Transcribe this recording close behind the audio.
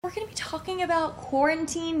we're going to be talking about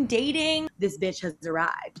quarantine dating. This bitch has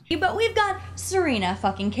arrived. But we've got Serena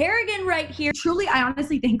fucking Kerrigan right here. Truly, I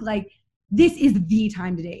honestly think like this is the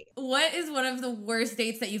time to date. What is one of the worst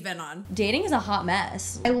dates that you've been on? Dating is a hot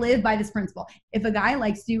mess. I live by this principle. If a guy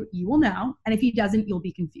likes you, you will know. And if he doesn't, you'll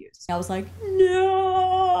be confused. I was like,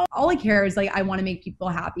 no. All I care is like, I want to make people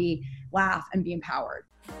happy, laugh, and be empowered.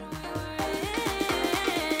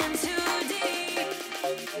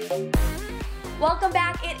 Welcome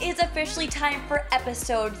back. It is officially time for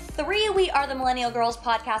episode 3. We are the Millennial Girls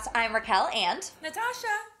Podcast. I'm Raquel and Natasha.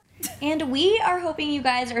 And we are hoping you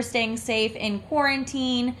guys are staying safe in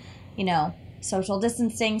quarantine, you know, social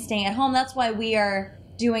distancing, staying at home. That's why we are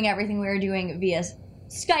doing everything we are doing via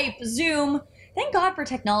Skype, Zoom. Thank God for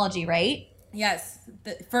technology, right? Yes,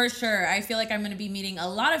 for sure. I feel like I'm going to be meeting a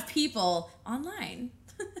lot of people online.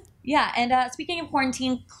 Yeah, and speaking of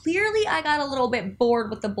quarantine, clearly I got a little bit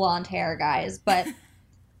bored with the blonde hair, guys, but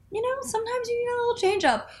you know, sometimes you need a little change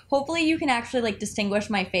up. Hopefully you can actually like distinguish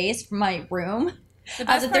my face from my room.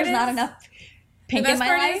 As if there's not enough pink in my life.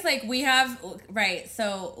 The best part is like we have, right,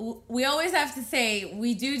 so we always have to say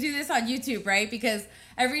we do this on YouTube, right? Because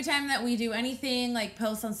every time that we do anything like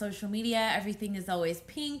post on social media, everything is always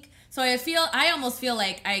pink. So I almost feel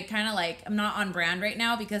like I kind of like, I'm not on brand right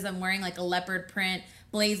now because I'm wearing like a leopard print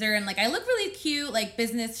blazer and like I look really cute, like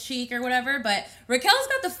business chic or whatever, but Raquel's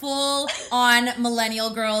got the full on millennial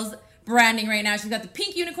girls branding right now. She's got the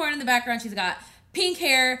pink unicorn in the background. She's got pink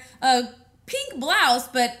hair, a pink blouse,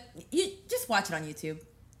 but you just watch it on YouTube.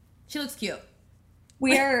 She looks cute.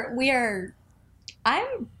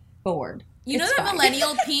 I'm bored. You know that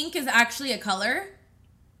millennial pink is actually a color?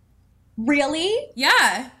 Really?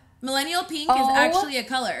 Yeah. Millennial pink is actually a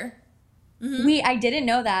color. Mm-hmm. I didn't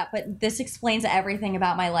know that, but this explains everything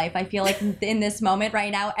about my life. I feel like in this moment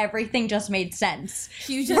right now, everything just made sense.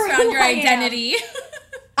 You just found your identity.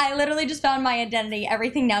 I literally just found my identity.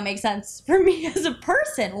 Everything now makes sense for me as a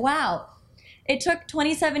person. Wow. It took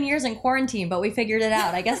 27 years in quarantine, but we figured it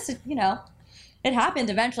out. I guess, you know, it happened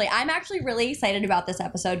eventually. I'm actually really excited about this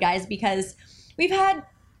episode, guys, because we've had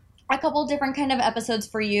a couple different kind of episodes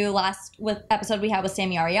for you. Episode we had with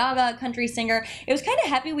Sammy Arriaga, a country singer. It was kind of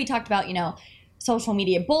heavy. We talked about, you know, social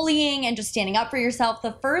media bullying and just standing up for yourself.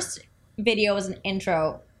 The first video was an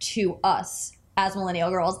intro to us as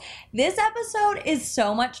millennial girls. This episode is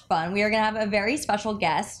so much fun. We are going to have a very special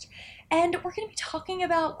guest. And we're going to be talking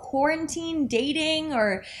about quarantine dating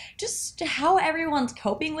or just how everyone's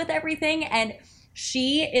coping with everything. And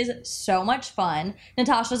she is so much fun.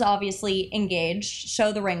 Natasha's obviously engaged.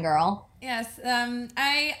 Show the ring, girl. Yes.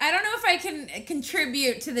 I don't know if I can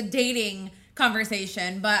contribute to the dating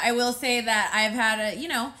conversation, but I will say that I've had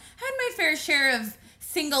my fair share of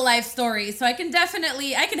single life stories. So I can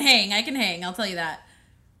hang. I'll tell you that.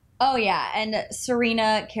 Oh, yeah. And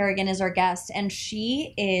Serena Kerrigan is our guest, and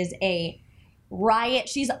she is a riot.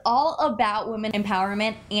 She's all about women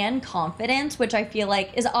empowerment and confidence, which I feel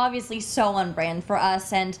like is obviously so on brand for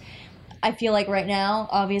us. And I feel like right now,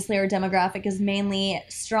 obviously, our demographic is mainly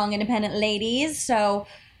strong, independent ladies. So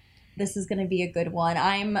this is going to be a good one.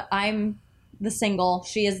 I'm the single.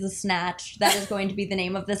 She is the snatch. That is going to be the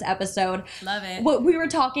name of this episode. Love it. We were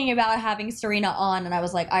talking about having Serena on, and I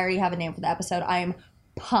was like, I already have a name for the episode. I'm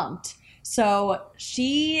pumped. So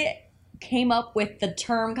she came up with the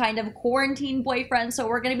term kind of quarantine boyfriend. So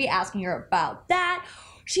we're going to be asking her about that.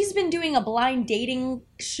 She's been doing a blind dating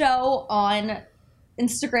show on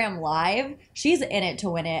Instagram Live. She's in it to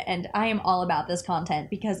win it. And I am all about this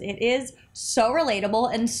content because it is so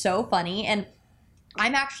relatable and so funny. And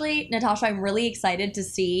Natasha, I'm really excited to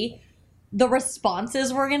see the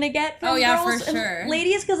responses we're gonna get from girls and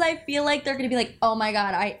ladies, because I feel like they're gonna be like, oh my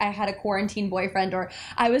god, I had a quarantine boyfriend, or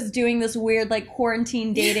I was doing this weird like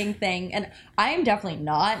quarantine dating thing. And I am definitely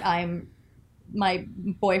not. My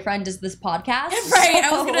boyfriend is this podcast. Right,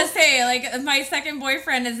 so. I was gonna say, like, my second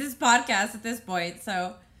boyfriend is this podcast at this point,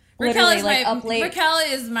 so Raquel is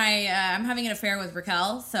I'm having an affair with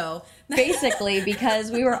Raquel, so basically,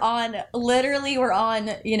 because we're on,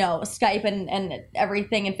 you know, Skype and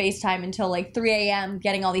everything and FaceTime until like 3 a.m.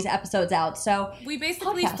 getting all these episodes out. So we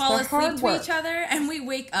basically fall asleep to each other and we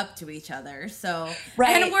wake up to each other. So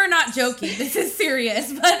right. And we're not joking. This is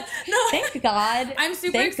serious, but no. Thank God. I'm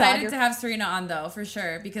super excited to have Serena on though, for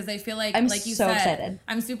sure, because I feel like you said, excited.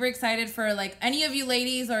 I'm super excited for like any of you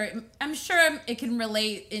ladies, or I'm sure it can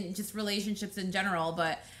relate in just relationships in general,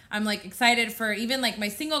 but I'm like excited for even like my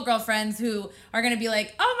single girlfriends who are going to be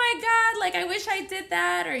like, oh my God, like I wish I did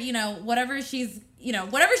that. Or, you know, whatever she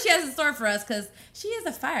has in store for us. Cause she is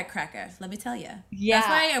a firecracker. Let me tell you. Yeah. That's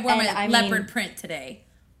why I wore my leopard print today.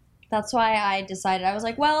 That's why I decided, I was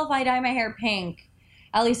like, well, if I dye my hair pink,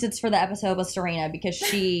 At least it's for the episode with Serena because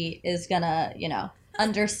she is gonna,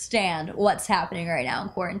 understand what's happening right now in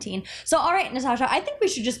quarantine. So, all right, Natasha, I think we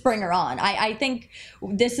should just bring her on. I think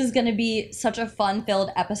this is going to be such a fun-filled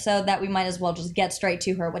episode that we might as well just get straight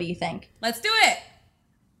to her. What do you think? Let's do it.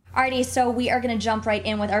 Alrighty, so we are going to jump right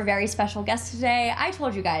in with our very special guest today. I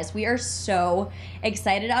told you guys, we are so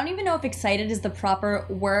excited. I don't even know if excited is the proper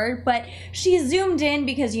word, but she zoomed in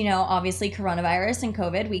because, obviously coronavirus and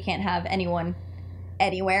COVID, we can't have anyone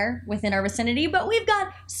anywhere within our vicinity, but we've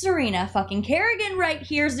got Serena fucking Kerrigan right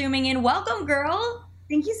here zooming in. Welcome, girl.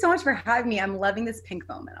 Thank you so much for having me. I'm loving this pink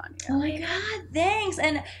moment on you. Oh my God, thanks.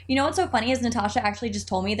 And you know what's so funny is Natasha actually just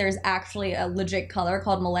told me there's actually a legit color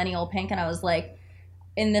called millennial pink, and I was like,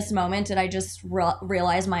 in this moment, did I just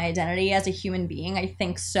realize my identity as a human being? I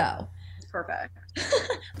think so. Perfect.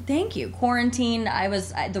 Thank you. Quarantine,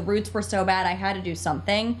 the roots were so bad, I had to do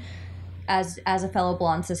something. As a fellow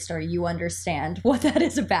blonde sister, you understand what that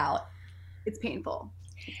is about. It's painful.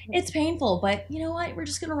 It's painful, but you know what? We're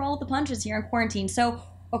just going to roll with the punches here in quarantine. So,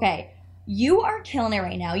 okay, you are killing it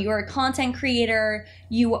right now. You are a content creator.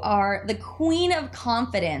 You are the queen of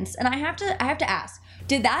confidence. And I have to ask,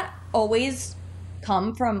 did that always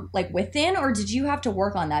come from within, or did you have to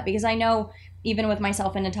work on that? Because I know even with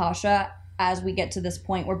myself and Natasha, as we get to this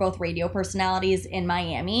point, we're both radio personalities in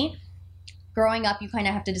Miami. Growing up, you kind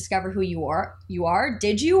of have to discover who you are.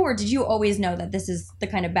 Did you always know that this is the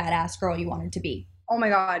kind of badass girl you wanted to be? Oh my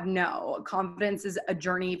God, no. Confidence is a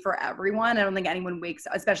journey for everyone. I don't think anyone wakes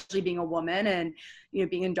up, especially being a woman and,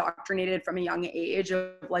 being indoctrinated from a young age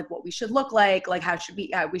of what we should look like how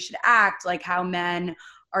we should act, how men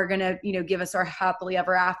are going to, give us our happily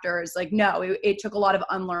ever afters. No, it took a lot of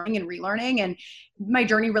unlearning and relearning. And my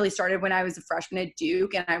journey really started when I was a freshman at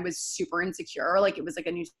Duke and I was super insecure. It was a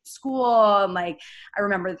new school. And I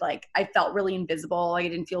remember I felt really invisible. I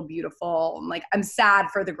didn't feel beautiful. I'm sad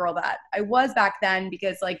for the girl that I was back then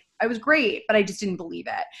because I was great, but I just didn't believe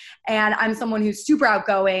it. And I'm someone who's super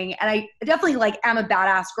outgoing. And I definitely am a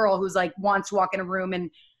badass girl who's wants to walk in a room and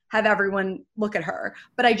have everyone look at her,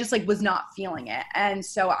 but I just was not feeling it. And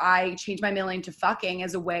so I changed my middle name to fucking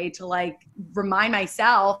as a way to remind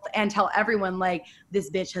myself and tell everyone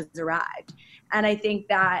this bitch has arrived. And I think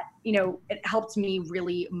that, it helped me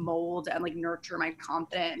really mold and nurture my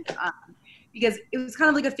confidence because it was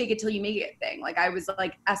kind of a fake it till you make it thing. I was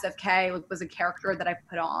SFK was a character that I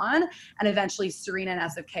put on, and eventually Serena and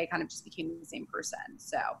SFK kind of just became the same person.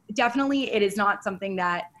 So definitely it is not something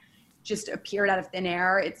that just appeared out of thin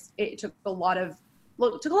air. It took a lot of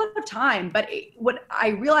time, but what I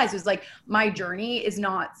realized was my journey is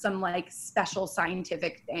not some special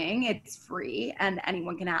scientific thing. It's free and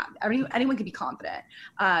anyone can be confident.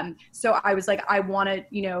 So I was I want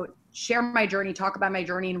to, share my journey, talk about my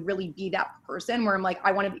journey, and really be that person where I'm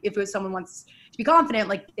I want to, if it was someone wants to be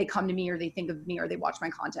confident, they come to me or they think of me or they watch my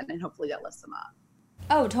content and hopefully that lifts them up.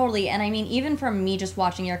 Oh, totally. And I mean, even from me just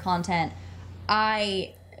watching your content,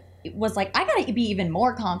 I was I gotta be even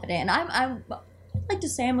more confident. And I like to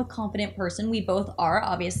say I'm a confident person. We both are,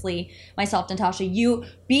 obviously. Myself, Natasha, you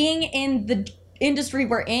being in the industry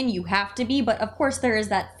we're in, you have to be. But of course, there is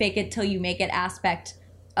that fake it till you make it aspect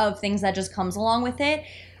of things that just comes along with it.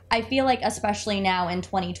 I feel especially now in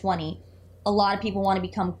 2020, a lot of people want to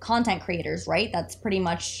become content creators, right? That's pretty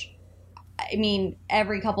much, I mean,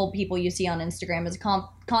 every couple of people you see on Instagram is a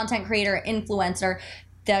content creator, influencer.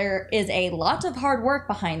 There is a lot of hard work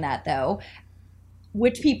behind that, though,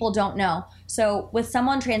 which people don't know. So with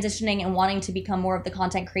someone transitioning and wanting to become more of the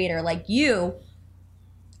content creator like you,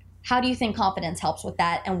 how do you think confidence helps with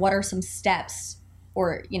that? And what are some steps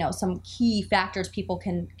or, some key factors people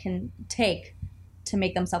can take to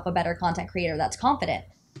make themselves a better content creator that's confident?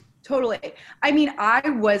 Totally. I mean, I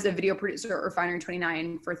was a video producer at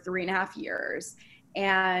Refinery29 for 3.5 years.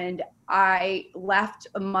 And I left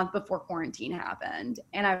a month before quarantine happened.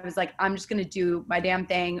 And I was I'm just going to do my damn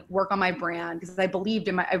thing, work on my brand because I believe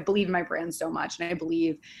in my brand so much. And I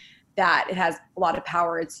believe that it has a lot of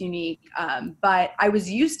power. It's unique. But I was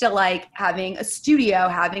used to having a studio,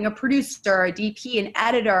 having a producer, a DP, an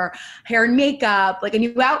editor, hair and makeup, a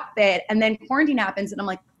new outfit. And then quarantine happens and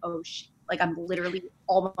I'm oh shit, I'm literally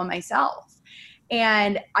all by myself.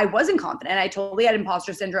 And I wasn't confident. I totally had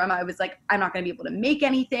imposter syndrome. I was I'm not going to be able to make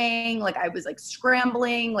anything. I was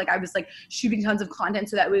scrambling. I was shooting tons of content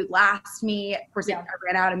so that it would last me. Of course, I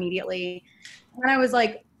ran out immediately. And I was all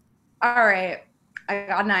right, I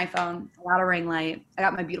got an iPhone, I got a ring light, I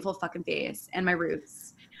got my beautiful fucking face and my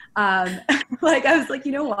roots. I was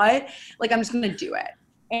you know what? I'm just going to do it.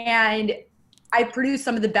 And I produced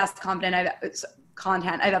some of the best content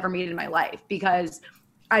I've ever made in my life because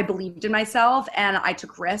I believed in myself and I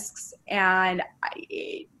took risks, and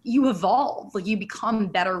you evolve, like you become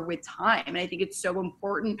better with time. And I think it's so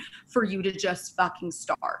important for you to just fucking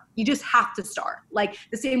start. You just have to start. Like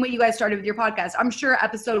the same way you guys started with your podcast. I'm sure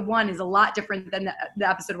episode 1 is a lot different than the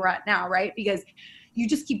episode we're at now, right? Because you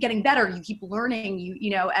just keep getting better. You keep learning, you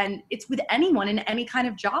know, and it's with anyone in any kind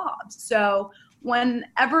of job. So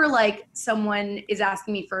whenever like someone is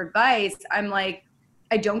asking me for advice, I'm like,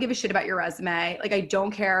 I don't give a shit about your resume. Like, I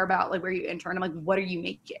don't care about like where you intern. I'm like, what are you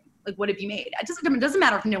making? Like, what have you made? It doesn't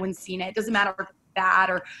matter if no one's seen it. It doesn't matter if it's bad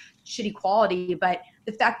or shitty quality, but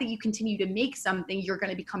the fact that you continue to make something, you're going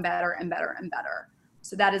to become better and better and better.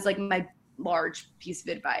 So that is like my large piece of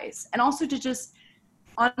advice. And also to just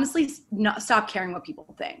honestly not stop caring what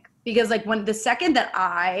people think. Because like when the second that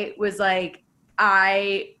I was like,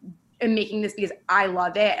 I am making this because I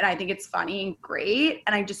love it and I think it's funny and great,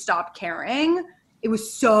 and I just stopped caring, it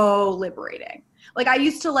was so liberating. Like I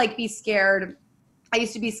used to like be scared. I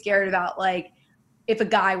used to be scared about like if a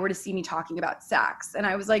guy were to see me talking about sex, and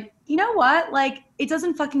I was like, you know what? Like it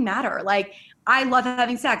doesn't fucking matter. Like I love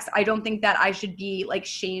having sex. I don't think that I should be like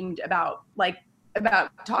shamed about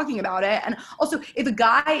talking about it. And also if a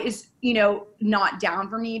guy is, you know, not down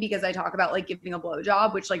for me because I talk about like giving a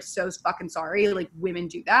blowjob, which like so fucking sorry, like women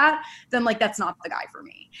do that, then like that's not the guy for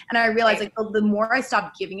me. And I realized like the more I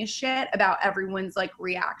stopped giving a shit about everyone's like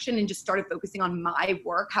reaction and just started focusing on my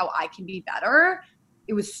work, how I can be better,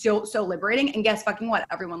 it was so liberating. And guess fucking what?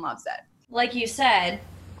 Everyone loves it. Like you said,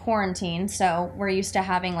 quarantine, so we're used to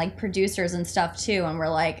having like producers and stuff too, and we're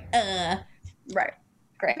like, right.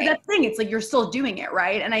 Great. But that's the thing, it's like you're still doing it,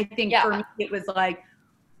 right? And I think for me, it was like,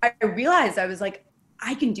 I realized I was like,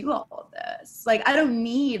 I can do all of this. Like, I don't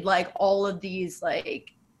need like all of these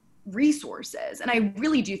like resources. And I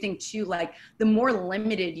really do think too, like the more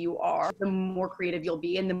limited you are, the more creative you'll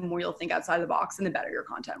be, and the more you'll think outside of the box, and the better your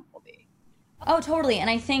content will be. Oh, totally. And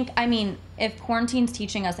I think, I mean, if quarantine's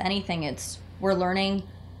teaching us anything, we're learning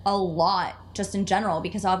a lot just in general,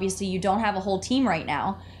 because obviously you don't have a whole team right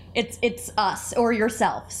now. It's us or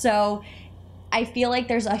yourself. So I feel like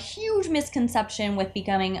there's a huge misconception with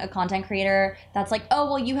becoming a content creator that's like, oh,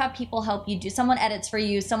 well, you have people help you do, someone edits for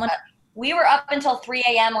you, we were up until 3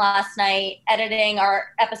 a.m. last night editing our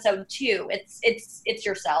episode 2. It's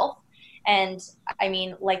yourself. And I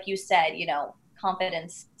mean, like you said, you know,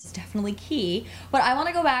 confidence is definitely key. But I want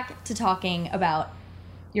to go back to talking about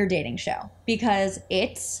your dating show, because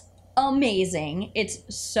it's amazing. It's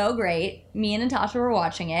so great. Me and Natasha were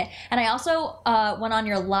watching it. And I also went on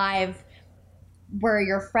your live where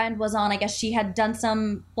your friend was on. I guess she had done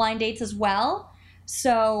some blind dates as well.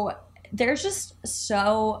 So there's just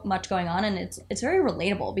so much going on, and it's very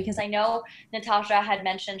relatable, because I know Natasha had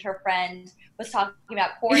mentioned her friend was talking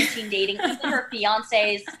about quarantine dating. Even her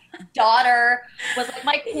fiance's daughter was like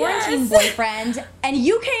my quarantine boyfriend, and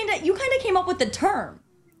you kind of came up with the term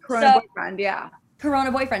Boyfriend, yeah.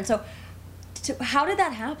 Corona boyfriend. So how did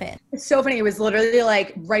that happen? It's so funny. It was literally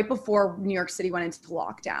like right before New York City went into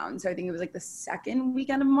lockdown. So I think it was like the second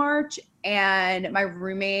weekend of March, and my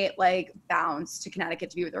roommate like bounced to Connecticut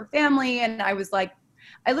to be with her family. And I was like,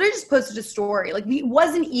 I literally just posted a story. Like it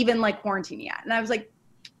wasn't even like quarantine yet. And I was like,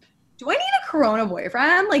 do I need a Corona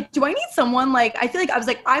boyfriend? Like, do I need someone? Like, I feel like I was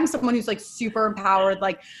like, I'm someone who's like super empowered.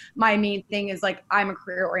 Like my main thing is like, I'm a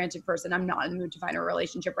career oriented person. I'm not in the mood to find a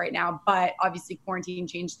relationship right now, but obviously quarantine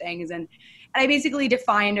changed things. And I basically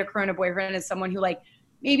defined a Corona boyfriend as someone who like,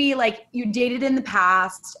 maybe like you dated in the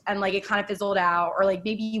past and like it kind of fizzled out, or like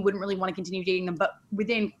maybe you wouldn't really want to continue dating them, but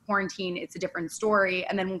within quarantine, it's a different story.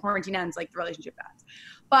 And then when quarantine ends, like the relationship ends.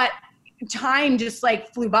 But time just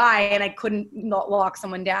like flew by, and I couldn't lock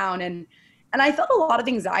someone down. And I felt a lot of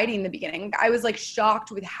anxiety in the beginning. I was like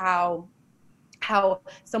shocked with how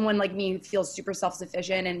someone like me feels super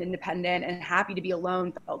self-sufficient and independent and happy to be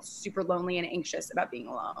alone felt super lonely and anxious about being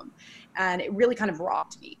alone. And it really kind of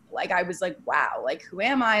rocked me. Like I was like, wow, like who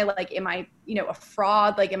am I? Like, am I, you know, a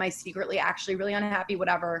fraud? Like, am I secretly actually really unhappy?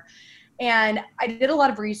 Whatever. And I did a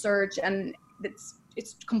lot of research, and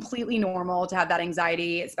it's completely normal to have that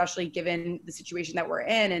anxiety, especially given the situation that we're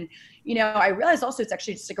in. And, you know, I realized also it's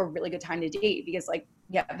actually just like a really good time to date, because like,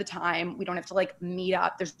 yeah, the time we don't have to like meet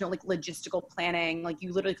up. There's no like logistical planning. Like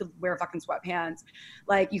you literally could wear fucking sweatpants.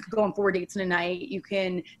 Like you could go on 4 dates in a night. You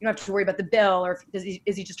don't have to worry about the bill, or is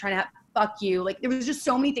he just trying to fuck you? Like there was just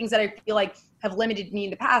so many things that I feel like have limited me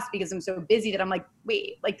in the past because I'm so busy that I'm like,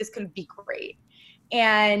 wait, like this could be great.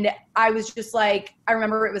 And I was just like, I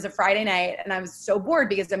remember it was a Friday night, and I was so bored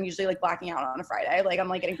because I'm usually like blacking out on a Friday. Like I'm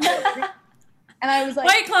like getting and I was like,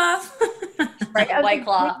 White Claw. Right, White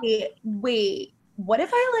Claw. Wait, what if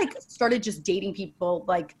I like started just dating people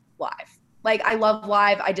like live? Like I love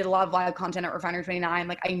live. I did a lot of live content at Refinery 29.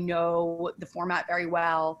 Like I know the format very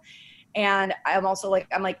well. And I'm also like,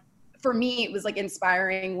 for me, it was like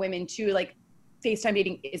inspiring women too. Like FaceTime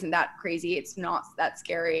dating isn't that crazy. It's not that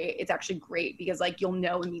scary. It's actually great because like you'll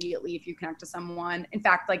know immediately if you connect to someone. In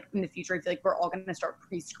fact, like in the future, I feel like we're all going to start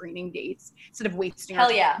pre-screening dates instead of wasting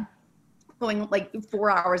our time going like 4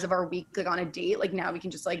 hours of our week like on a date. Like now we can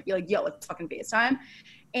just like be like, yo, let's fucking FaceTime.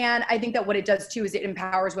 And I think that what it does too is it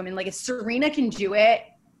empowers women. Like if Serena can do it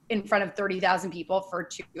in front of 30,000 people for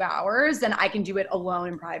 2 hours, then I can do it alone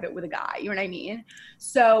in private with a guy. You know what I mean?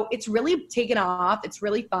 So it's really taken off. It's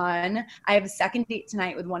really fun. I have a second date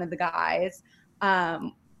tonight with one of the guys,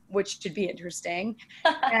 which should be interesting.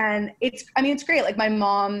 And it's great. Like my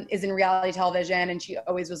mom is in reality television and she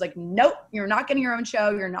always was like, nope, you're not getting your own show.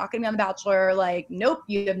 You're not going to be on The Bachelor. Like, nope,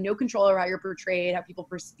 you have no control over how you're portrayed, how people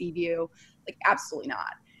perceive you. Like, absolutely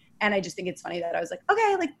not. And I just think it's funny that I was like,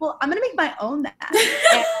 okay, like, well, I'm going to make my own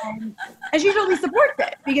that. And she totally supports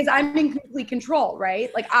it because I'm in complete control,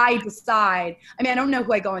 right? Like I decide, I mean, I don't know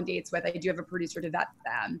who I go on dates with. I do have a producer to vet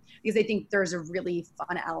them because I think there's a really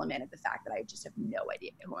fun element of the fact that I just have no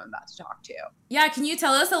idea who I'm about to talk to. Yeah. Can you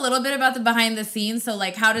tell us a little bit about the behind the scenes? So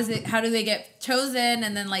like, how do they get chosen?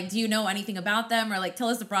 And then like, do you know anything about them or like, tell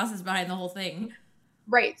us the process behind the whole thing?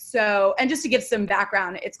 Right. So, and just to give some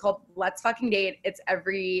background, it's called Let's Fucking Date. It's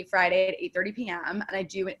every Friday at 8:30 p.m. And I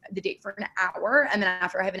do the date for an hour. And then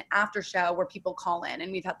after I have an after show where people call in,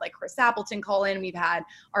 and we've had like Chris Appleton call in. We've had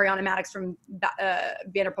Ariana Madix from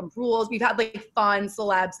Vanderpump Rules. We've had like fun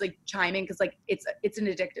celebs like chime in. Cause like it's an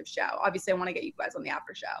addictive show. Obviously I want to get you guys on the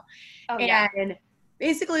after show. Oh, yeah. And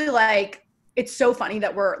basically like, it's so funny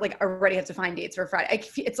that we're like already have to find dates for Friday.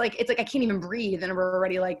 It's like I can't even breathe. And we're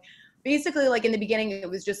already like, basically like in the beginning, it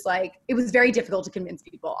was just like, it was very difficult to convince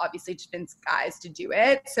people, obviously to convince guys to do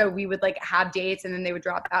it. So we would like have dates and then they would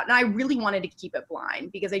drop out. And I really wanted to keep it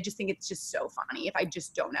blind because I just think it's just so funny if I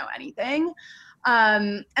just don't know anything.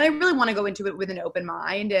 And I really want to go into it with an open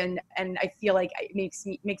mind. And I feel like it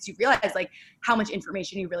makes you realize like how much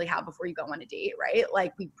information you really have before you go on a date, right?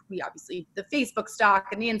 Like we obviously the Facebook stock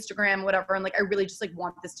and the Instagram, whatever. And like, I really just like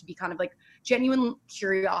want this to be kind of like genuine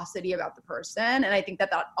curiosity about the person. And I think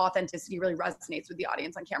that authenticity really resonates with the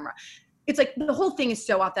audience on camera. It's like the whole thing is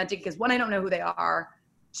so authentic because one, I don't know who they are.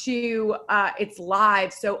 Two, it's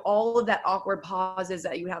live. So all of that awkward pauses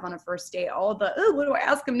that you have on a first date, all of the, oh, what do I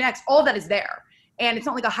ask him next? All of that is there. And it's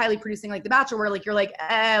not like a highly produced thing like The Bachelor where like, you're like,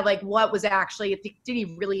 like what was actually, did he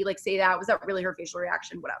really like say that? Was that really her facial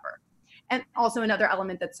reaction? Whatever. And also another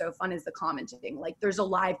element that's so fun is the commenting. Like there's a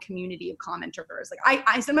live community of commenters. Like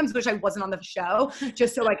I sometimes wish I wasn't on the show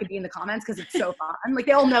just so I could be in the comments because it's so fun. Like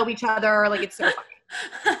they all know each other. Like it's so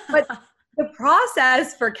fun. But the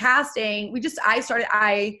process for casting,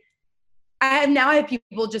 I have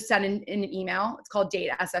people just send in an email. It's called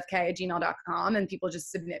datesfk@gmail.com and people just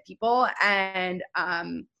submit people. And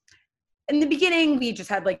in the beginning, we just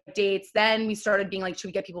had like dates. Then we started being like, should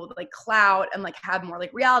we get people with like clout and like have more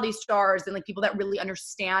like reality stars and like people that really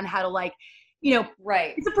understand how to like, you know,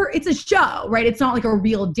 right. It's a show, right? It's not like a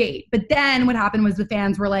real date. But then what happened was the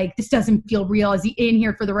fans were like, this doesn't feel real. Is he in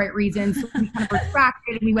here for the right reasons? So we kind of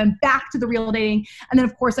retracted and we went back to the real dating. And then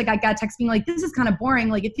of course, like I got text being like, this is kind of boring.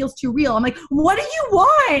 Like it feels too real. I'm like, what do you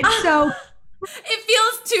want? So it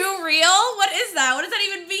feels too real. What is that? What does that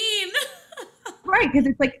even mean? Right. Cause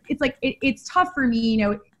it's tough for me, you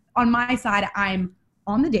know, on my side, I'm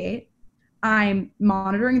on the date. I'm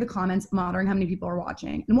monitoring the comments, monitoring how many people are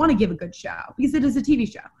watching and want to give a good show because it is a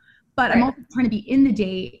TV show. But right. I'm also trying to be in the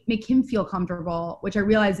date, make him feel comfortable, which I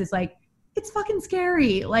realize is like, it's fucking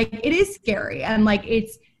scary. Like it is scary. And like,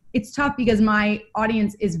 it's tough because my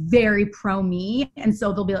audience is very pro me. And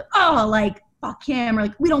so they'll be like, oh, like fuck him or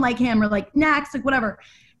like, we don't like him or like next, like whatever.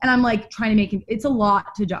 And I'm like trying to make him, it's a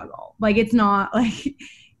lot to juggle. Like, it's not like,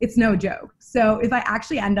 it's no joke. So if I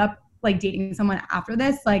actually end up like dating someone after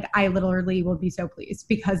this, like I literally will be so pleased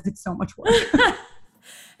because it's so much work.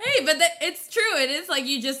 Hey, but it's true. It is like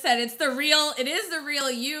you just said, it is the real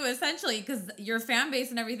you essentially because your fan base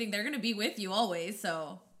and everything, they're going to be with you always.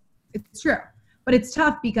 So it's true, but it's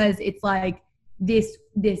tough because it's like this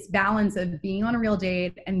balance of being on a real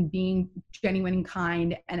date and being genuine and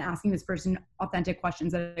kind and asking this person authentic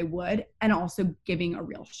questions that I would, and also giving a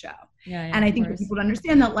real show. Yeah, and I think that people would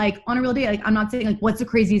understand that like on a real date, like I'm not saying like what's the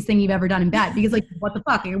craziest thing you've ever done in bed because like what the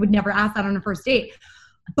fuck, I would never ask that on a first date,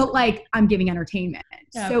 but like I'm giving entertainment.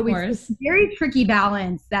 Yeah, so it's a very tricky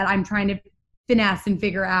balance that I'm trying to finesse and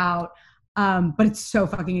figure out. But it's so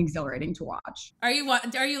fucking exhilarating to watch. Are you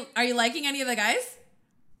liking any of the guys?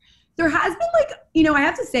 There has been like, you know, I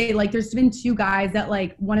have to say, like, there's been two guys that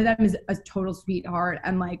like, one of them is a total sweetheart,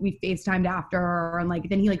 and like we FaceTimed after, and like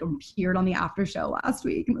then he like appeared on the after show last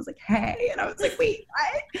week and was like, hey, and I was like, wait,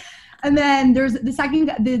 what? And then there's the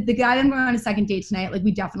second, the guy that I'm going on a second date tonight. Like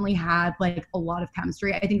we definitely had like a lot of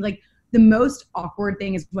chemistry. I think like the most awkward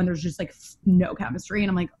thing is when there's just like no chemistry, and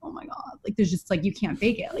I'm like, oh my God, like there's just like, you can't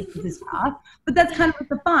fake it. Like this is tough, but that's kind of like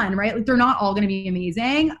the fun, right? Like they're not all going to be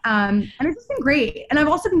amazing. And it's just been great. And I've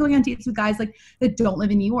also been going on dates with guys like that don't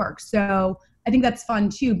live in New York. So I think that's fun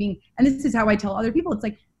too, and this is how I tell other people, it's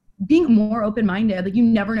like being more open-minded. Like you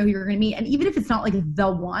never know who you're going to meet. And even if it's not like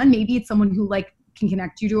the one, maybe it's someone who like can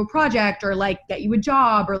connect you to a project or like get you a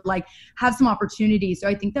job or like have some opportunities. So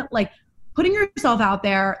I think that like putting yourself out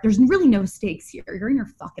there, there's really no stakes here. You're in your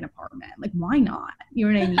fucking apartment. Like, why not? You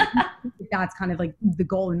know what I mean? That's kind of like the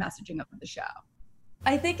goal and messaging of the show.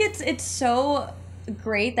 I think it's so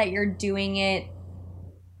great that you're doing it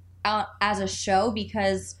as a show,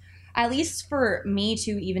 because at least for me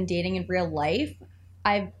too, even dating in real life,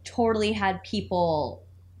 I've totally had people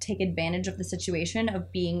take advantage of the situation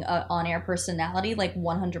of being an on-air personality, like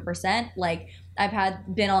 100%. Like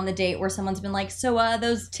I've been on the date where someone's been like, so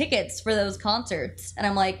those tickets for those concerts, and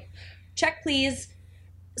I'm like, check please.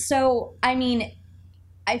 So I mean,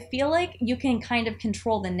 I feel like you can kind of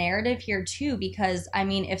control the narrative here too, because I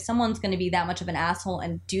mean, if someone's going to be that much of an asshole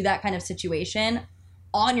and do that kind of situation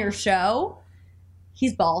on your show,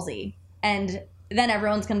 he's ballsy, and then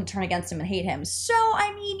everyone's going to turn against him and hate him. So,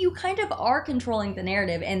 I mean, you kind of are controlling the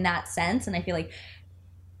narrative in that sense. And I feel like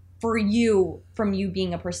for you, from you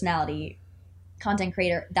being a personality content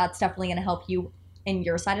creator, that's definitely going to help you in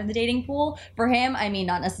your side of the dating pool. For him, I mean,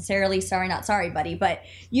 not necessarily sorry, not sorry, buddy, but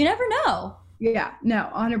you never know. Yeah, no,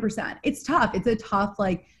 100%. It's tough. It's a tough,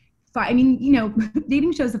 like, I mean, you know,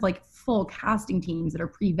 dating shows have like full casting teams that are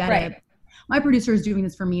pre-vetted. Right. My producer is doing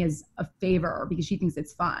this for me as a favor because she thinks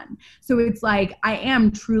it's fun. So it's like, I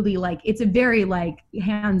am truly like, it's a very like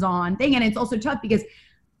hands-on thing. And it's also tough because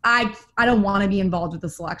I don't want to be involved with the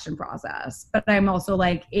selection process, but I'm also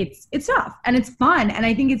like, it's tough and it's fun. And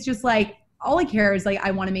I think it's just like, all I care is like,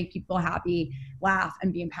 I want to make people happy, laugh,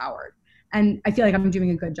 and be empowered. And I feel like I'm doing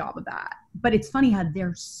a good job of that. But it's funny how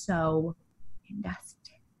they're so invested.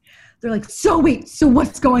 They're like, so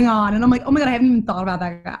what's going on? And I'm like, oh my God, I haven't even thought about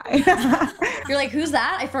that guy. You're like, who's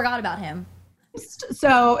that? I forgot about him.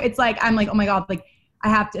 So it's like, I'm like, oh my God, like I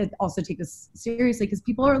have to also take this seriously because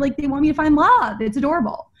people are like, they want me to find love. It's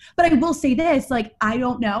adorable. But I will say this, like, I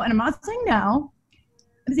don't know. And I'm not saying no.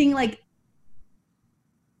 I'm saying like,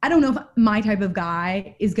 I don't know if my type of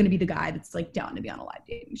guy is going to be the guy that's like down to be on a live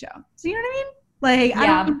dating show. So you know what I mean? Like,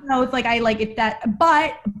 yeah. I don't know if like I like it that,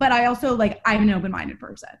 but I also like, I'm an open-minded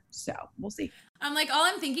person. So we'll see. I'm like, all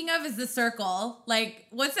I'm thinking of is The Circle. Like,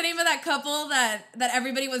 what's the name of that couple that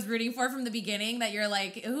everybody was rooting for from the beginning that you're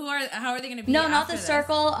like, how are they going to be? No, not The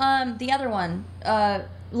Circle. The other one,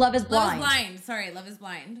 Love is Blind. Love is Blind. Sorry, Love is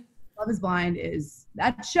Blind. Love is Blind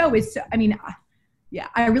that show is, I mean, yeah,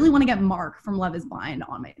 I really want to get Mark from Love is Blind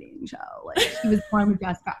on my dating show. Like, he was one of the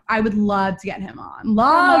best guys. I would love to get him on.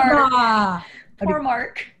 Poor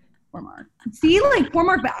Mark. Poor Mark. See, like, poor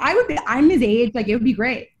Mark, but I'm his age. Like, it would be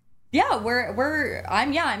great. Yeah,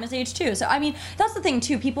 I'm his age too. So, I mean, that's the thing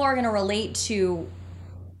too. People are going to relate to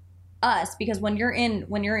us because when you're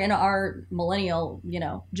in our millennial,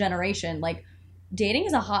 generation, like, dating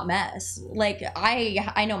is a hot mess. Like,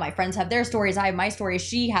 I know my friends have their stories. I have my stories.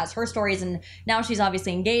 She has her stories, and now she's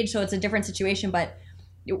obviously engaged, so it's a different situation. But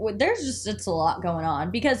it's a lot going on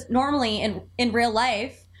because normally in real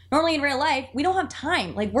life, we don't have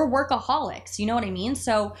time. Like, we're workaholics. You know what I mean?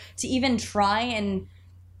 So to even try and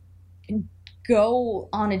go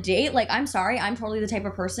on a date, like, I'm sorry, I'm totally the type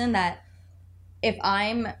of person that if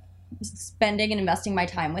I'm spending and investing my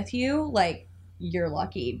time with you, like, you're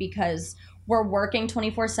lucky because we're working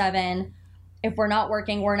 24/7. If we're not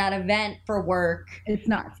working, we're not an event for work. It's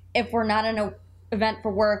not. If we're not in an event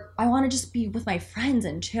for work, I want to just be with my friends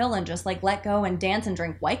and chill and just like let go and dance and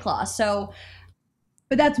drink White Claw. So,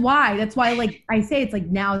 but that's why like I say it's like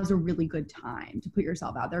now is a really good time to put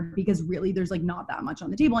yourself out there because really there's like not that much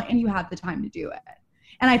on the table and you have the time to do it.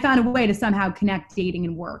 And I found a way to somehow connect dating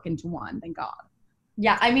and work into one. Thank God.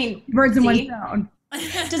 Yeah, I mean, birds in one stone.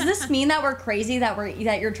 Does this mean that we're crazy that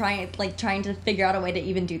you're trying to figure out a way to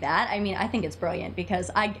even do that? I mean, I think it's brilliant because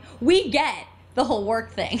we get the whole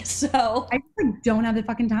work thing. So I just like don't have the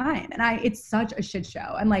fucking time. And it's such a shit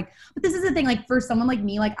show. And like, but this is the thing, like for someone like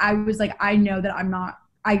me, like I was like, I know that I'm not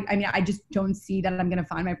I mean, I just don't see that I'm going to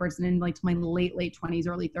find my person in like my late 20s,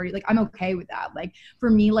 early 30s. Like, I'm okay with that. Like, for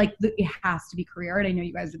me, like, it has to be career. And I know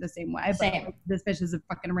you guys are the same way. Same. But like, this bitch has a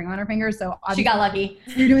fucking ring on her finger. So She got lucky.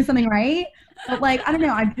 You're doing something right. But like, I don't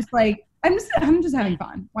know. I'm just having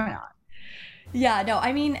fun. Why not? Yeah, no,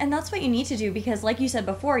 I mean, and that's what you need to do because like you said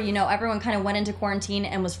before, you know, everyone kind of went into quarantine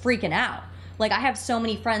and was freaking out. Like, I have so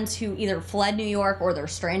many friends who either fled New York or they're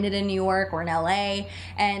stranded in New York or in LA,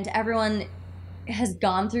 and everyone has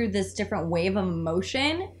gone through this different wave of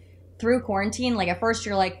emotion through quarantine. Like, at first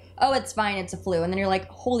you're like, oh, it's fine, it's a flu. And then you're like,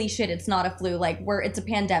 holy shit, it's not a flu. Like, it's a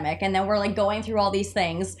pandemic. And then we're like going through all these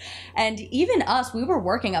things. And even us, we were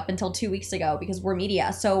working up until 2 weeks ago because we're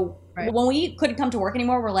media. So when we couldn't come to work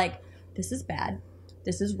anymore, we're like, this is bad.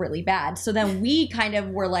 This is really bad. So then we kind of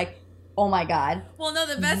were like, oh my God. Well, no,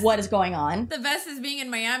 the best. What is going on? The best is being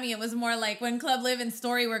in Miami. It was more like when Club Live and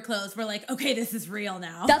Story were closed, we're like, okay, this is real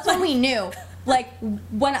now. That's when we knew. Like,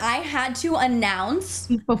 when I had to announce.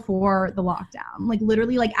 Before the lockdown. Like,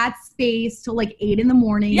 literally, like, at Space till like 8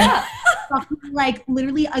 a.m. Yeah. Like,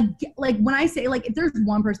 literally, like, when I say, like, if there's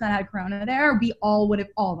one person that had corona there, we all would have,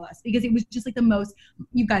 all of us. Because it was just, like, the most,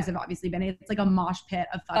 you guys have obviously been, it's like a mosh pit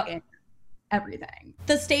of fucking everything.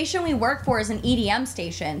 The station we work for is an EDM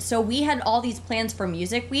station. So we had all these plans for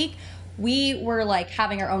Music Week. We were like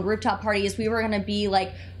having our own rooftop parties. We were going to be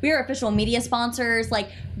like, we were official media sponsors. Like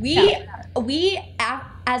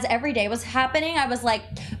as every day was happening, I was like,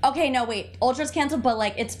 okay, no, wait, Ultra's canceled, but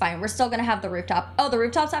like, it's fine. We're still going to have the rooftop. Oh, the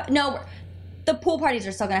rooftops? No, the pool parties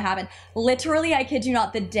are still going to happen. Literally, I kid you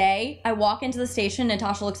not, the day I walk into the station,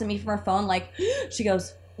 Natasha looks at me from her phone like, she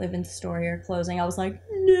goes, Live and Story are closing. I was like,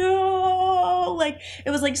 no. Like, it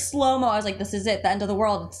was like slow-mo. I was like, this is it, the end of the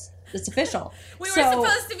world. It's official. We were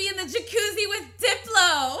supposed to be in the jacuzzi with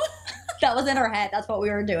Diplo. That was in her head. That's what we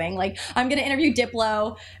were doing. Like, I'm going to interview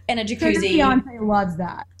Diplo in a jacuzzi. Beyonce loves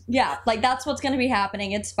that. Yeah, like, that's what's going to be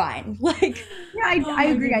happening. It's fine. Like, yeah, I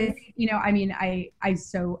agree. You know, I mean,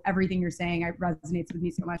 so everything you're saying resonates with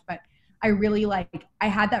me so much, but I really I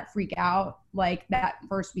had that freak out like that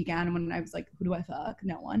first weekend when I was like, who do I fuck?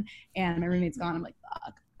 No one. And my roommate's gone. I'm like,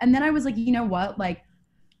 fuck. And then I was like, you know what? Like,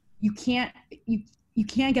 you can't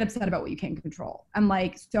get upset about what you can't control. I'm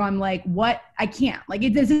like, what? I can't. Like,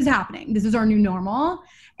 this is happening. This is our new normal.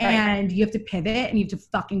 And you have to pivot and you have to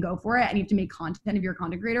fucking go for it. And you have to make content if you're a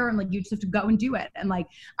content creator. And like, you just have to go and do it. And like,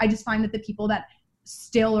 I just find that the people that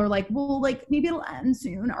still are like, well, like, maybe it'll end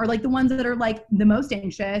soon, are like the ones that are like the most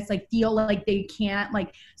anxious, like feel like they can't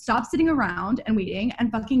like stop sitting around and waiting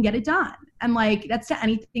and fucking get it done. And like, that's to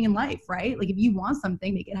anything in life, right? Like, if you want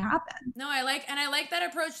something, make it happen. No, I like that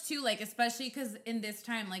approach too, like, especially because in this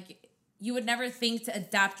time, like, you would never think to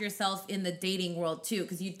adapt yourself in the dating world too,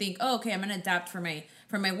 because you'd think, oh, okay, I'm gonna adapt for my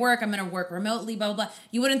work, I'm gonna work remotely, blah, blah, blah.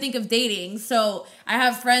 You wouldn't think of dating. So I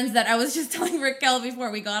have friends that I was just telling Raquel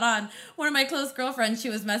before we got on, one of my close girlfriends,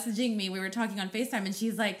 she was messaging me, we were talking on FaceTime, and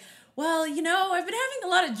she's like, well, you know, I've been having a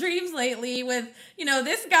lot of dreams lately with, you know,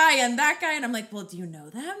 this guy and that guy. And I'm like, well, do you know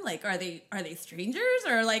them? Like, are they strangers?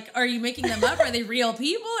 Or like, are you making them up? Are they real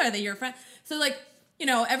people? Are they your friend? So like, you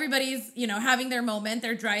know, everybody's, you know, having their moment,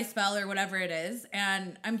 their dry spell or whatever it is.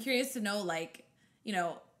 And I'm curious to know, like, you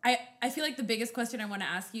know, I feel like the biggest question I want to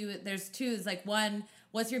ask you, there's two, is like, one,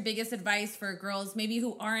 what's your biggest advice for girls maybe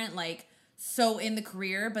who aren't like so in the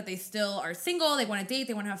career, but they still are single, they want to date,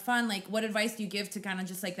 they want to have fun? Like, what advice do you give to kind of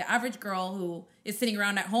just like the average girl who is sitting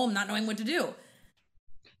around at home not knowing what to do?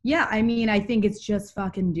 Yeah, I mean, I think it's just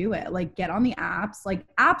fucking do it. Like, get on the apps. Like,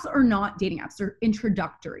 apps are not dating apps, they're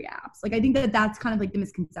introductory apps. Like, I think that's kind of like the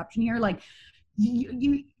misconception here. Like,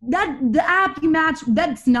 the app you match,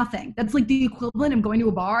 that's nothing. That's like the equivalent of going to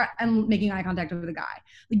a bar and making eye contact with a guy.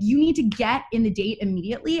 Like, you need to get in the date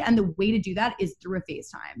immediately, and the way to do that is through a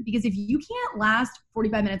FaceTime. Because if you can't last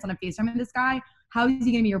 45 minutes on a FaceTime with this guy, how is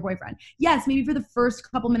he gonna be your boyfriend? Yes, maybe for the first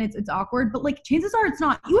couple minutes it's awkward, but like, chances are it's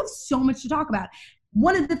not. You have so much to talk about.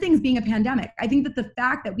 One of the things being a pandemic, I think that the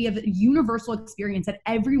fact that we have a universal experience that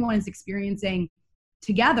everyone is experiencing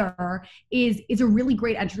together is a really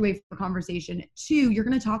great entryway for conversation. Two, you're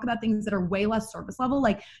going to talk about things that are way less surface level.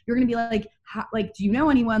 Like, you're going to be like, do you know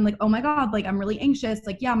anyone? Like, oh my God, like, I'm really anxious.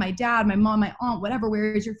 Like, yeah, my dad, my mom, my aunt, whatever,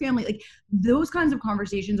 where is your family? Like, those kinds of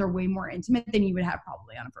conversations are way more intimate than you would have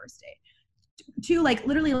probably on a first date. Two, like,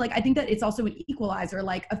 literally, like, I think that it's also an equalizer.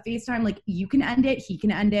 Like, a FaceTime, like, you can end it, he can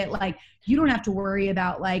end it. Like, you don't have to worry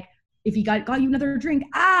about like, if he got you another drink,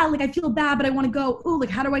 like, I feel bad, but I want to go. Oh, like,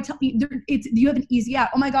 how do I tell you? You have an easy out.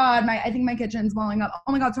 Oh my God, I think my kitchen's blowing up.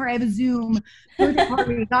 Oh my God, sorry, I have a Zoom.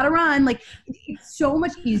 Gotta run. Like, it's so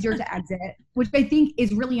much easier to exit, which I think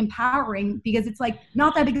is really empowering, because it's like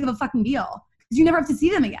not that big of a fucking deal, because you never have to see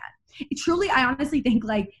them again. truly, I honestly think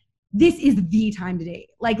like this is the time to date.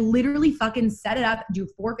 Like literally fucking set it up, do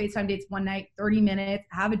 4 FaceTime dates one night, 30 minutes,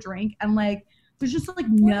 have a drink, and like there's just like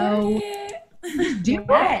no do it.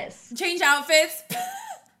 Yes. Change outfits.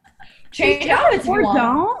 Change out if you Or want.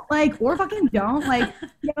 don't, like, or fucking don't. Like,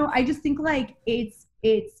 you know, I just think like it's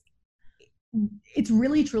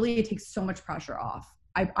really truly, it takes so much pressure off.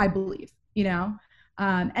 I believe, you know?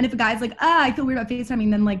 And if a guy's like, I feel weird about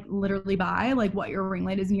FaceTiming, then like literally buy like what, your ring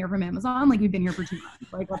light isn't here from Amazon. Like we've been here for 2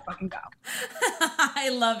 months. Like let's fucking go. I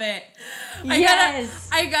love it. Yes.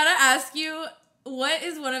 I gotta ask you, what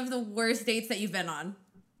is one of the worst dates that you've been on?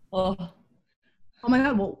 Oh my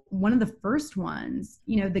God. Well, one of the first ones,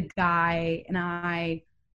 you know, the guy and I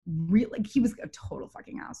really, like, he was a total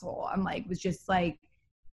fucking asshole. I'm like, was just like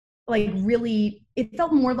really, it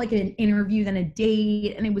felt more like an interview than a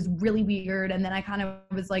date. And it was really weird. And then I kind of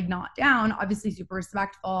was like not down, obviously super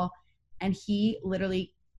respectful. And he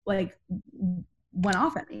literally like went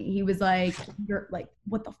off at me. He was like, you're like,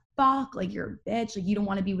 what the fuck? Like, you're a bitch. Like, you don't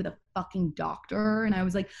want to be with a fucking doctor. And I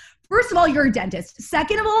was like, first of all, you're a dentist.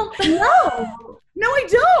 Second of all, no, I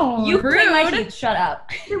don't. You clean my teeth. Shut up.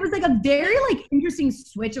 There was like a very like interesting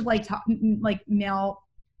switch of like male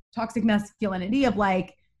toxic masculinity of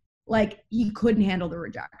like he couldn't handle the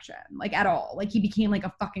rejection like at all. Like he became like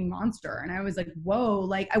a fucking monster. And I was like, whoa,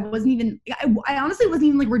 like I wasn't even, I honestly wasn't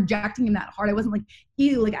even like rejecting him that hard. I wasn't like,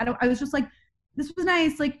 ew, like I was just like, this was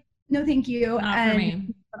nice. Like, no, thank you. Not and for me.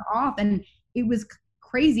 he went off and it was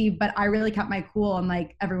crazy, but I really kept my cool. And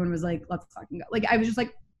like, everyone was like, let's fucking go. Like, I was just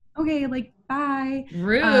like, okay, like, bye.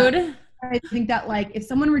 Rude. I think that like, if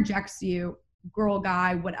someone rejects you, girl,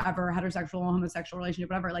 guy, whatever, heterosexual, homosexual relationship,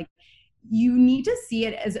 whatever, like you need to see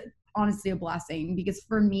it as honestly a blessing. Because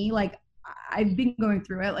for me, like I've been going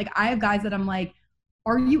through it. Like I have guys that I'm like,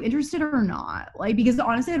 are you interested or not? Like, because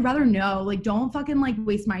honestly, I'd rather know, like, don't fucking like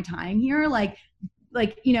waste my time here. Like,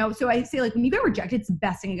 you know, so I say like, when you get rejected, it's the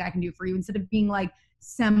best thing a guy can do for you instead of being like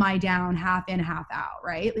semi down, half in, half out.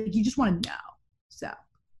 Right. Like you just want to know. So.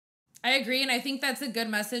 I agree. And I think that's a good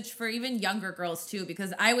message for even younger girls too,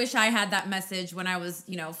 because I wish I had that message when I was,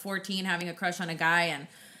 14, having a crush on a guy, and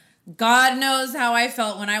God knows how I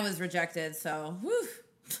felt when I was rejected. So, whew.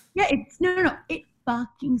 Yeah, it's no. It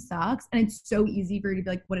fucking sucks. And it's so easy for you to be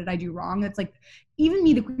like, what did I do wrong? It's like, even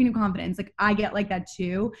me, the queen of confidence, like I get like that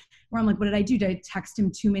too, where I'm like, what did I do? Did I text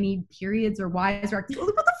him too many periods or Y's or X's?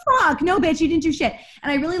 What the fuck? No, bitch, you didn't do shit.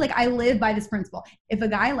 And I really I live by this principle. If a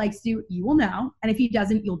guy likes you, you will know. And if he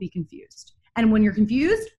doesn't, you'll be confused. And when you're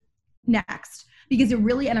confused, next. Because it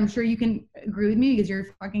really, and I'm sure you can agree with me because you're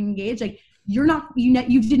fucking engaged, like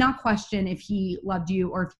you did not question if he loved you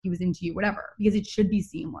or if he was into you, whatever, because it should be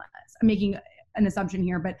seamless. I'm making an assumption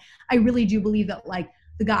here, but I really do believe that like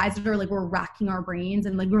the guys that are like, we're racking our brains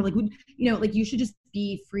and like, we're like, like you should just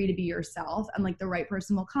be free to be yourself and like the right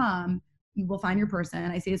person will come. You will find your person.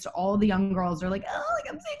 I say this to all the young girls. They're like, oh,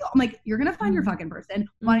 like I'm single. I'm like, you're going to find your fucking person.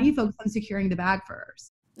 Why don't you focus on securing the bag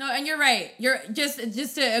first? No, and you're right. You're just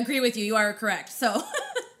to agree with you, you are correct. So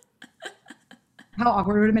How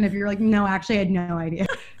awkward would it have been if you were like, no, actually I had no idea.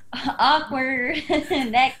 Awkward.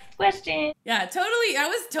 Next question. yeah, totally. I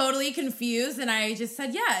was totally confused and I just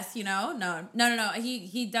said yes, No.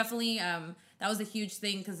 He definitely, that was a huge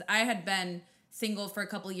thing because I had been single for a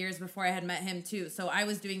couple years before I had met him too. So I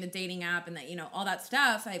was doing the dating app and that, all that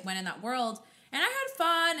stuff. I went in that world and I had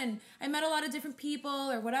fun and I met a lot of different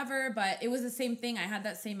people or whatever, but it was the same thing. I had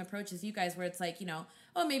that same approach as you guys where it's like,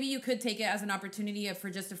 oh, maybe you could take it as an opportunity for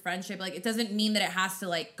just a friendship. Like, it doesn't mean that it has to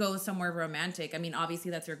like go somewhere romantic. I mean,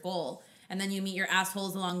 obviously that's your goal. And then you meet your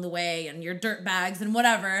assholes along the way and your dirt bags and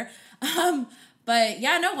whatever. But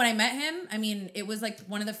yeah, no, when I met him, I mean, it was like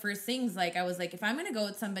one of the first things, like I was like, if I'm going to go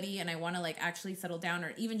with somebody and I want to like actually settle down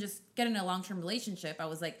or even just get in a long-term relationship, I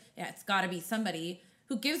was like, yeah, it's got to be somebody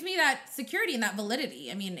who gives me that security and that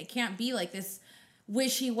validity. I mean, it can't be like this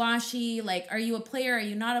wishy-washy, like, are you a player? Are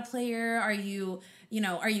you not a player? Are you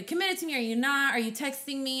committed to me? Are you not? Are you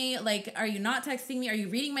texting me? Like, are you not texting me? Are you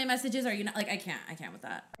reading my messages? Are you not? Like, I can't with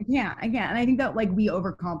that. Yeah, again, and I think that like we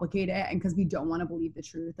overcomplicate it, and because we don't want to believe the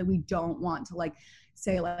truth, that we don't want to like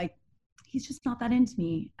say like he's just not that into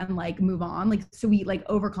me and like move on. Like, so we like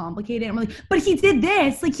overcomplicate it, and we're like, but he did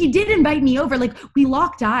this, like he did invite me over, like we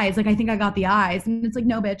locked eyes, like I think I got the eyes, and it's like,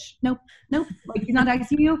 no, bitch, nope, like he's not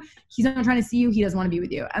texting you, he's not trying to see you, he doesn't want to be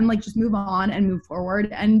with you, and like just move on and move forward,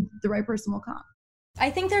 and the right person will come. I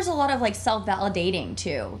think there's a lot of like self-validating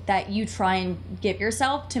too that you try and give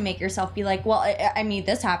yourself to make yourself be like, well, I mean,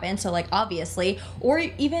 this happened, so like obviously, or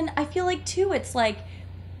even I feel like too, it's like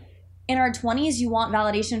in our 20s, you want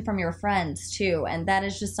validation from your friends too, and that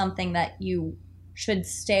is just something that you should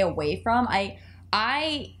stay away from.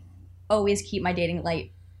 I always keep my dating life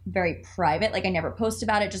very private. Like I never post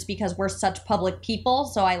about it just because we're such public people.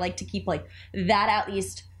 So I like to keep like that at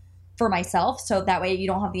least for myself. So that way you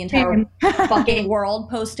don't have the entire fucking world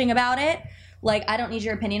posting about it. Like I don't need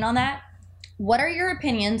your opinion on that. What are your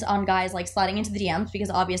opinions on guys like sliding into the DMs?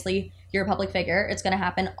 Because obviously you're a public figure. It's going to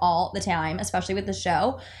happen all the time, especially with the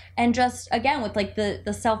show. And just, again, with like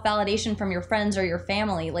the self-validation from your friends or your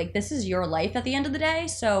family, like this is your life at the end of the day.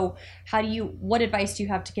 So what advice do you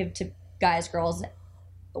have to give to guys, girls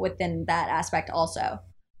within that aspect also?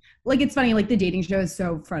 Like, it's funny, like the dating show is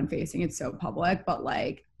so front facing. It's so public, but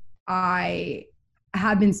like I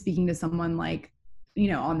have been speaking to someone like, you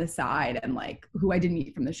know, on the side and like who I didn't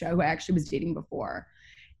meet from the show, who I actually was dating before.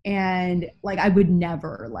 And like, I would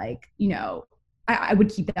never like, you know, I would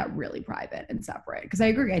keep that really private and separate because I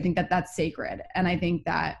agree. I think that that's sacred. And I think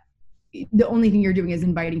that the only thing you're doing is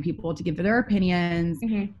inviting people to give their opinions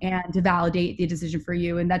and to validate the decision for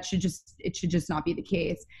you. And that should just not be the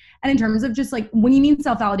case. And in terms of just like, when you mean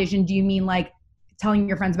self-validation, do you mean like telling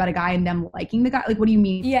your friends about a guy and them liking the guy? Like, what do you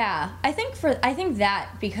mean? Yeah, I think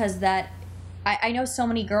that because that I know so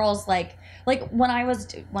many girls like when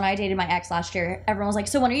I dated my ex last year, everyone was like,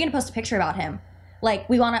 so when are you gonna post a picture about him? Like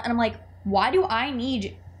we wanna, and I'm like, why do I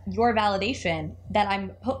need your validation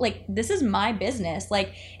that like this is my business?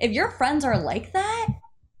 Like if your friends are like that,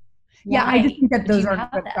 yeah, I just think that those are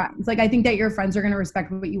good friends. Like I think that your friends are going to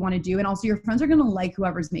respect what you want to do, and also your friends are going to like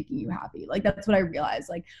whoever's making you happy. Like that's what I realized.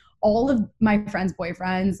 Like all of my friends'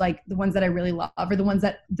 boyfriends, like the ones that I really love, are the ones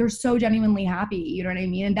that they're so genuinely happy. You know what I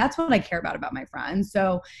mean? And that's what I care about my friends.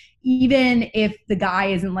 So even if the guy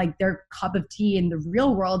isn't like their cup of tea in the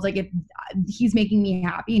real world, like if he's making me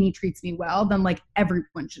happy and he treats me well, then like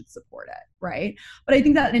everyone should support it, right? But I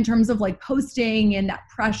think that in terms of like posting and that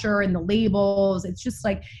pressure and the labels, it's just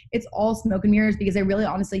like, it's all smoke and mirrors, because I really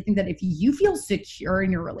honestly think that if you feel secure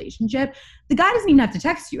in your relationship, the guy doesn't even have to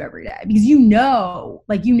text you every day, because you know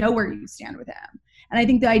where you stand with him. And I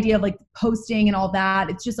think the idea of like posting and all that,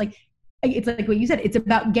 it's just like, it's like what you said, it's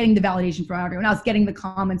about getting the validation from everyone else, getting the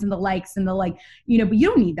comments and the likes and the like, you know, but you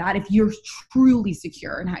don't need that if you're truly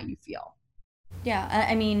secure in how you feel. Yeah,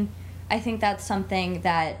 I mean, I think that's something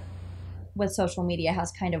that with social media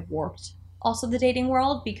has kind of warped also the dating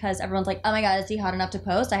world, because everyone's like, oh my God, is he hot enough to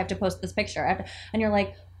post? I have to post this picture. And you're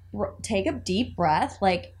like, take a deep breath.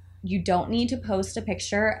 Like, you don't need to post a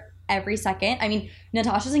picture every second. I mean,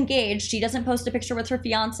 Natasha's engaged. She doesn't post a picture with her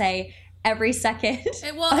fiance every second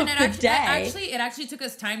it actually took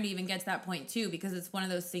us time to even get to that point too, because it's one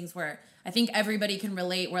of those things where I think everybody can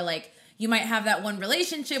relate, where like you might have that one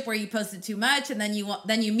relationship where you posted too much and then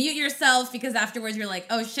you mute yourself because afterwards you're like,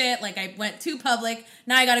 oh shit, like I went too public,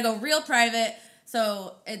 now I gotta go real private.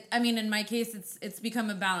 So in my case it's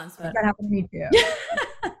become a balance. But that happened to me too.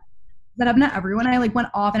 That happened to everyone. I like went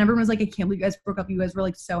off and everyone was like, I can't believe you guys broke up, you guys were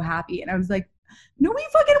like so happy. And I was like, no, we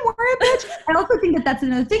fucking weren't, bitch. I also think that that's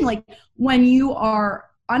another thing. Like when you are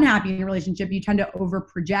unhappy in a relationship, you tend to over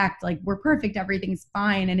project like we're perfect, everything's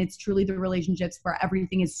fine. And it's truly the relationships where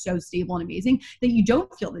everything is so stable and amazing that you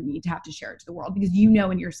don't feel the need to have to share it to the world, because you know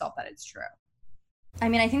in yourself that it's true. I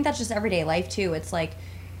mean, I think that's just everyday life too. It's like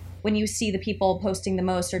when you see the people posting the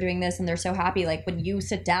most or doing this and they're so happy, like when you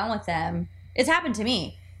sit down with them, it's happened to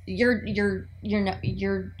me. You're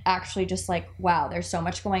actually just like, wow, there's so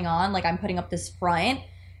much going on. Like I'm putting up this front.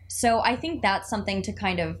 So I think that's something to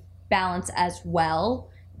kind of balance as well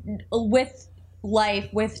with life,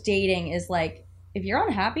 with dating, is like, if you're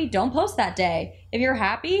unhappy, don't post that day. If you're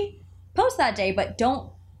happy, post that day, but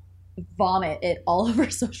don't vomit it all over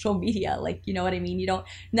social media. Like, you know what I mean? You don't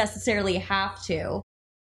necessarily have to.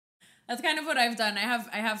 That's kind of what I've done.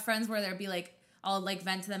 I have friends where they'll be like, I'll like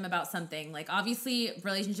vent to them about something. Like obviously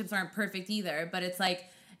relationships aren't perfect either, but it's like,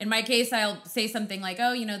 in my case, I'll say something like,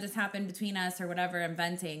 oh, you know, this happened between us or whatever, I'm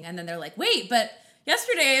venting. And then they're like, wait, but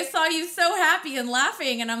yesterday I saw you so happy and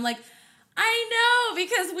laughing. And I'm like, I know,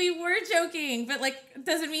 because we were joking, but like, it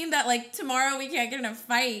doesn't mean that like tomorrow we can't get in a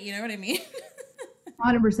fight. You know what I mean?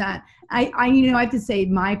 100%. I have to say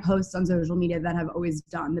my posts on social media that have always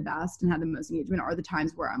done the best and had the most engagement are the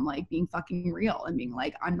times where I'm like being fucking real and being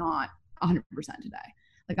like, I'm not 100% today.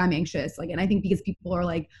 Like I'm anxious. Like, and I think because people are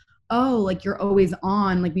like, oh, like you're always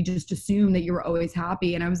on, like we just assume that you were always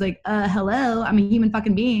happy. And I was like, hello, I'm a human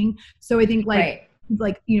fucking being. So I think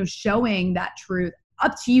like, you know, showing that truth,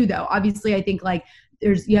 up to you though. Obviously I think like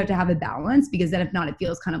you have to have a balance, because then if not, it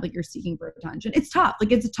feels kind of like you're seeking for attention. It's tough.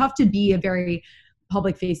 Like it's tough to be a very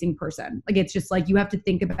public facing person. Like it's just like you have to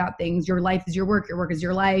think about things. Your life is your work is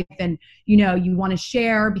your life, and you know you want to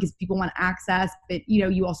share because people want access, but you know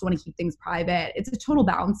you also want to keep things private. It's a total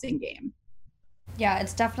balancing game. Yeah,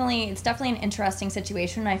 it's definitely an interesting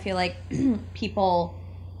situation. I feel like people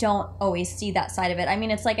don't always see that side of it. I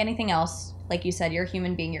mean, it's like anything else. Like you said, you're a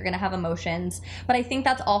human being, you're going to have emotions. But I think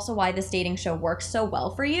that's also why this dating show works so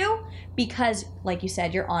well for you, because like you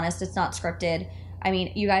said, you're honest, it's not scripted. I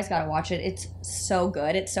mean, you guys got to watch it. It's so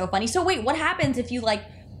good. It's so funny. So wait, what happens if you like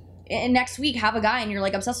next week have a guy and you're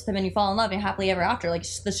like obsessed with him and you fall in love and happily ever after? Like,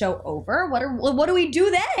 is the show over? What do we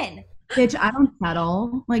do then? Bitch, I don't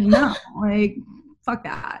settle. Like, no, like, fuck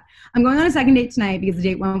that. I'm going on a second date tonight because the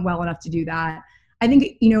date went well enough to do that. I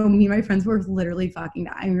think, you know, me and my friends were literally fucking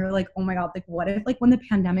dying. We were like, oh my God, like, what if, like, when the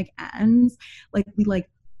pandemic ends, like, we, like,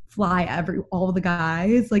 fly all the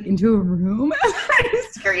guys, like, into a room? I'm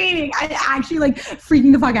screaming. I actually, like,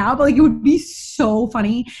 freaking the fuck out. But, like, it would be so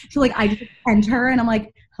funny to, like, I just enter and I'm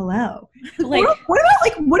like, hello. Like, what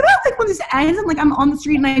about when this ends and, like, I'm on the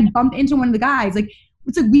street and I bump into one of the guys? Like,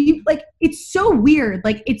 it's like, it's so weird.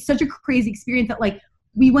 Like, it's such a crazy experience that, like,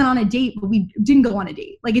 we went on a date, but we didn't go on a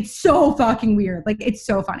date. Like, it's so fucking weird. Like, it's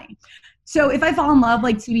so funny. So if I fall in love,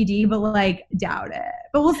 like, TBD, but, like, doubt it.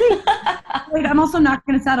 But we'll see. Like, I'm also not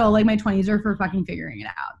going to settle. Like, my 20s are for fucking figuring it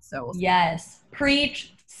out. So we'll see. Yes.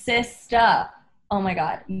 Preach, sister. Oh my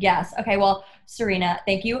God. Yes. Okay. Well, Serena,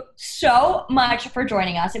 thank you so much for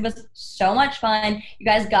joining us. It was so much fun. You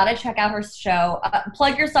guys got to check out her show.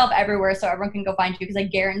 Plug yourself everywhere so everyone can go find you, because I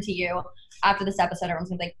guarantee you after this episode, everyone's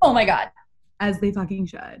going to think, oh my God. As they fucking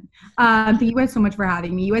should. Thank you guys so much for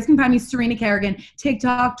having me. You guys can find me Serena Kerrigan,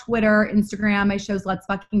 TikTok, Twitter, Instagram. My show's Let's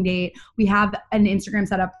Fucking Date. We have an Instagram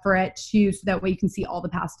set up for it too, so that way you can see all the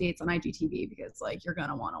past dates on IGTV, because like you're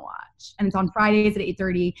gonna want to watch. And it's on Fridays at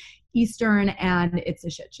 8:30 Eastern, and it's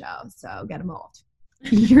a shit show. So get involved.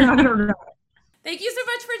 You're not gonna regret it. Thank you so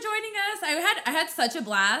much for joining us. I had such a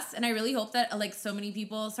blast, and I really hope that like so many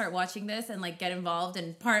people start watching this and like get involved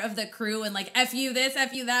and part of the crew and like F you this,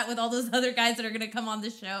 F you that with all those other guys that are gonna come on the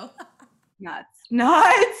show. Nuts.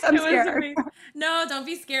 I'm scared. No, don't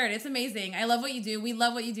be scared. It's amazing. I love what you do. We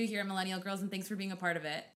love what you do here at Millennial Girls, and thanks for being a part of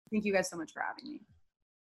it. Thank you guys so much for having me.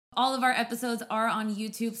 All of our episodes are on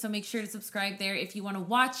YouTube, so make sure to subscribe there if you want to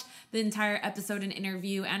watch the entire episode and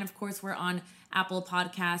interview. And of course, we're on Apple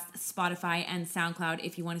Podcasts, Spotify, and SoundCloud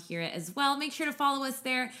if you want to hear it as well. Make sure to follow us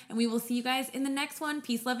there, and we will see you guys in the next one.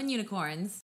 Peace, love, and unicorns.